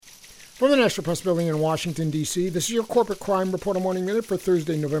From the National Press Building in Washington, D.C., this is your Corporate Crime Reporter Morning Minute for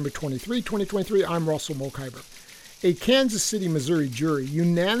Thursday, November 23, 2023. I'm Russell Mokhiber. A Kansas City, Missouri jury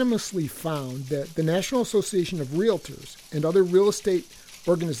unanimously found that the National Association of Realtors and other real estate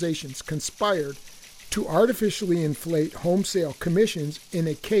organizations conspired to artificially inflate home sale commissions in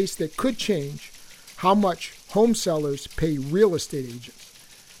a case that could change how much home sellers pay real estate agents.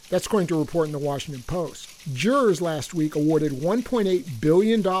 That's according to a report in the Washington Post. Jurors last week awarded $1.8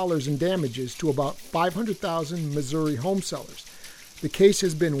 billion in damages to about 500,000 Missouri home sellers. The case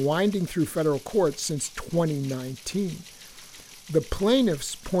has been winding through federal courts since 2019. The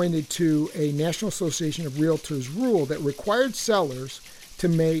plaintiffs pointed to a National Association of Realtors rule that required sellers to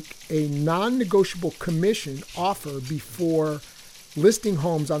make a non-negotiable commission offer before listing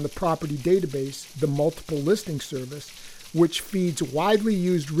homes on the property database, the multiple listing service, which feeds widely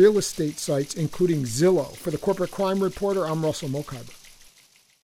used real estate sites, including Zillow. For the Corporate Crime Reporter, I'm Russell Mokhiber.